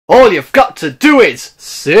All you've got to do is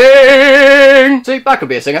sing! See, I could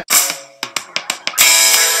be a singer.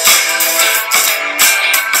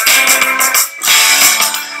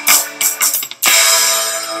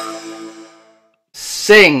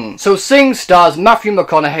 Sing. So Sing stars Matthew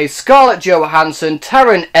McConaughey, Scarlett Johansson,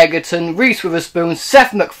 Taron Egerton, Reese Witherspoon,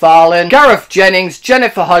 Seth MacFarlane, Gareth Jennings,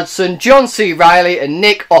 Jennifer Hudson, John C. Reilly and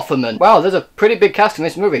Nick Offerman. Wow, there's a pretty big cast in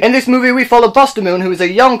this movie. In this movie we follow Buster Moon, who is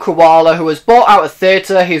a young koala who has bought out a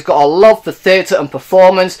theatre. He's got a love for theatre and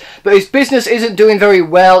performance, but his business isn't doing very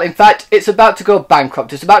well. In fact, it's about to go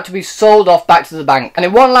bankrupt. It's about to be sold off back to the bank. And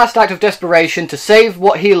in one last act of desperation to save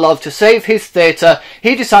what he loved, to save his theatre,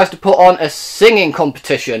 he decides to put on a singing competition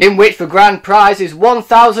in which the grand prize is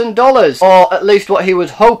 $1,000, or at least what he was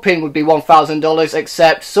hoping would be $1,000,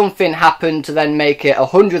 except something happened to then make it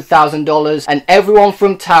 $100,000, and everyone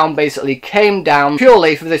from town basically came down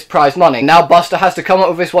purely for this prize money. Now Buster has to come up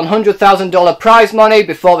with this $100,000 prize money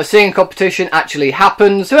before the singing competition actually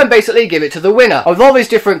happens, to then basically give it to the winner. And with all these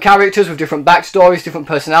different characters with different backstories, different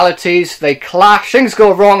personalities, they clash, things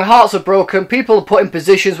go wrong, hearts are broken, people are put in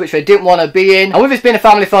positions which they didn't want to be in, and with this being a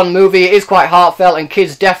family fun movie, it is quite heartfelt and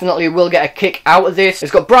kids definitely will get a kick out of this.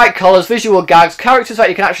 It's got bright colours, visual gags, characters that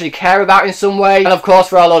you can actually care about in some way, and of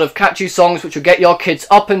course there are a lot of catchy songs which will get your kids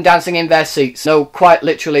up and dancing in their seats. No, quite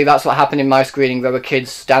literally, that's what happened in my screening. There were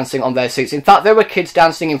kids dancing on their seats. In fact, there were kids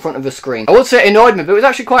dancing in front of the screen. I would say it annoyed me, but it was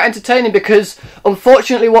actually quite entertaining because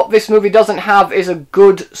unfortunately what this movie doesn't have is a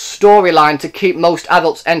good storyline to keep most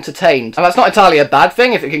adults entertained. And that's not entirely a bad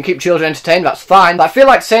thing. If it can keep children entertained, that's fine. But I feel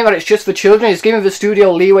like saying that it's just for children is giving the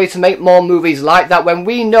studio leeway to make more movies like that, when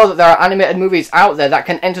we know that there are animated movies out there that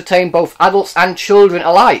can entertain both adults and children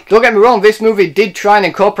alike. Don't get me wrong, this movie did try and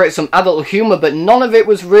incorporate some adult humour, but none of it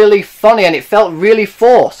was really funny and it felt really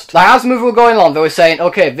forced. Like, as the movie was going on, they were saying,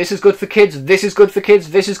 okay, this is good for kids, this is good for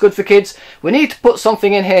kids, this is good for kids. We need to put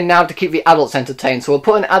something in here now to keep the adults entertained, so we'll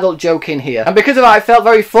put an adult joke in here. And because of that, it felt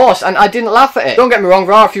very forced and I didn't laugh at it. Don't get me wrong,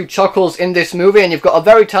 there are a few chuckles in this movie and you've got a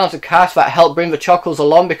very talented cast that help bring the chuckles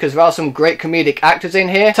along because there are some great comedic actors in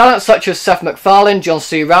here. Talent such as Seth MacFarlane, John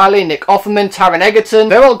C. Reilly, Nick Offerman, Taron Egerton,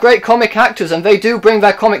 they're all great comic actors and they do bring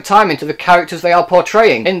their comic time into the characters they are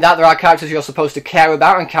portraying. In that there are characters you're supposed to care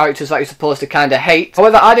about and characters that you're supposed to kind of hate.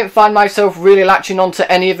 However, I didn't find myself really latching onto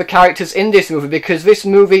any of the characters in this movie because this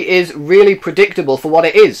movie is really predictable for what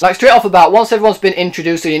it is. Like, straight off the bat, once everyone's been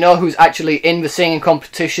introduced and you know who's actually in the singing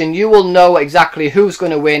competition, you will know exactly who's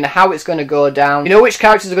going to win, how it's going to go down, you know which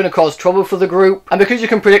characters are going to cause trouble for the group, and because you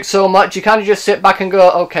can predict so much, you kind of just sit back and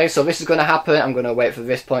go, okay, so this is going to happen, I'm going to wait for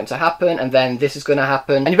this point to happen, and then this is going to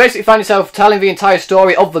happen, and you basically find yourself telling the entire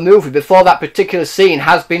story of the movie before that particular scene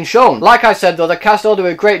has been shown. Like I said though, the cast all do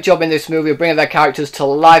a great job in this movie of bringing their characters to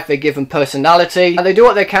life. They give them personality, and they do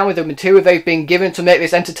what they can with the material they've been given to make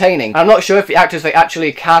this entertaining. And I'm not sure if the actors they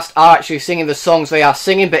actually cast are actually singing the songs they are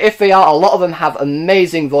singing, but if they are, a lot of them have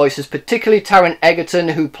amazing voices, particularly Taron Egerton,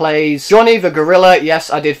 who plays Johnny the Gorilla.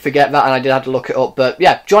 Yes, I did forget that and I did have to look it up, but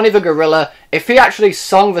yeah, Johnny the Gorilla. If he actually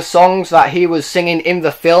sung the songs that he was singing in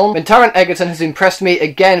the film, then Taron Egerton has impressed me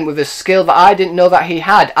again with a skill that I didn't know that he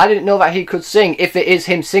had. I didn't know that he could sing if it is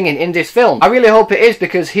him singing in this film. I really hope it is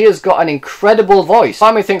because he has got an incredible voice.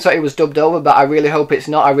 Part of me thinks that he was dubbed over, but I really hope it's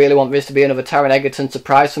not. I really want this to be another Taron Egerton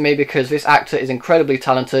surprise for me because this actor is incredibly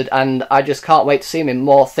talented and I just can't wait to see him in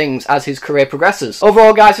more things as his career progresses.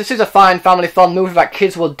 Overall guys, this is a fine family fun movie that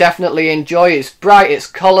kids will definitely enjoy. It's bright, it's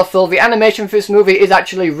colourful, the animation for this movie is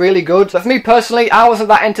actually really good. But for me personally, I wasn't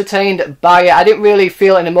that entertained by it. I didn't really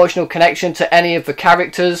feel an emotional connection to any of the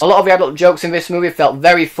characters. A lot of the adult jokes in this movie felt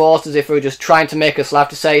very forced, as if they were just trying to make us laugh,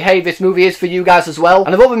 to say, hey, this movie is for you guys as well.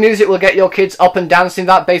 And if all the music will get your kids up and dancing,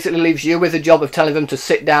 that basically leaves you with the job of telling them to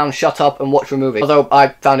sit down, shut up and watch the movie. Although I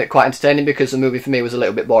found it quite entertaining because the movie for me was a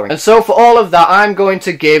little bit boring. And so for all of that, I'm going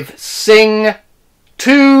to give Sing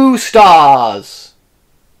 2 stars.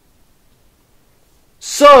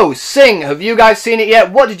 So, Sing, have you guys seen it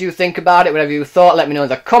yet? What did you think about it? Whatever you thought, let me know in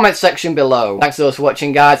the comment section below. Thanks so much for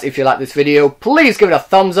watching, guys. If you like this video, please give it a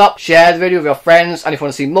thumbs up, share the video with your friends, and if you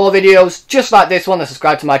want to see more videos just like this one, then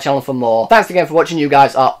subscribe to my channel for more. Thanks again for watching. You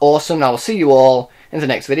guys are awesome, and I will see you all in the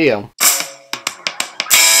next video.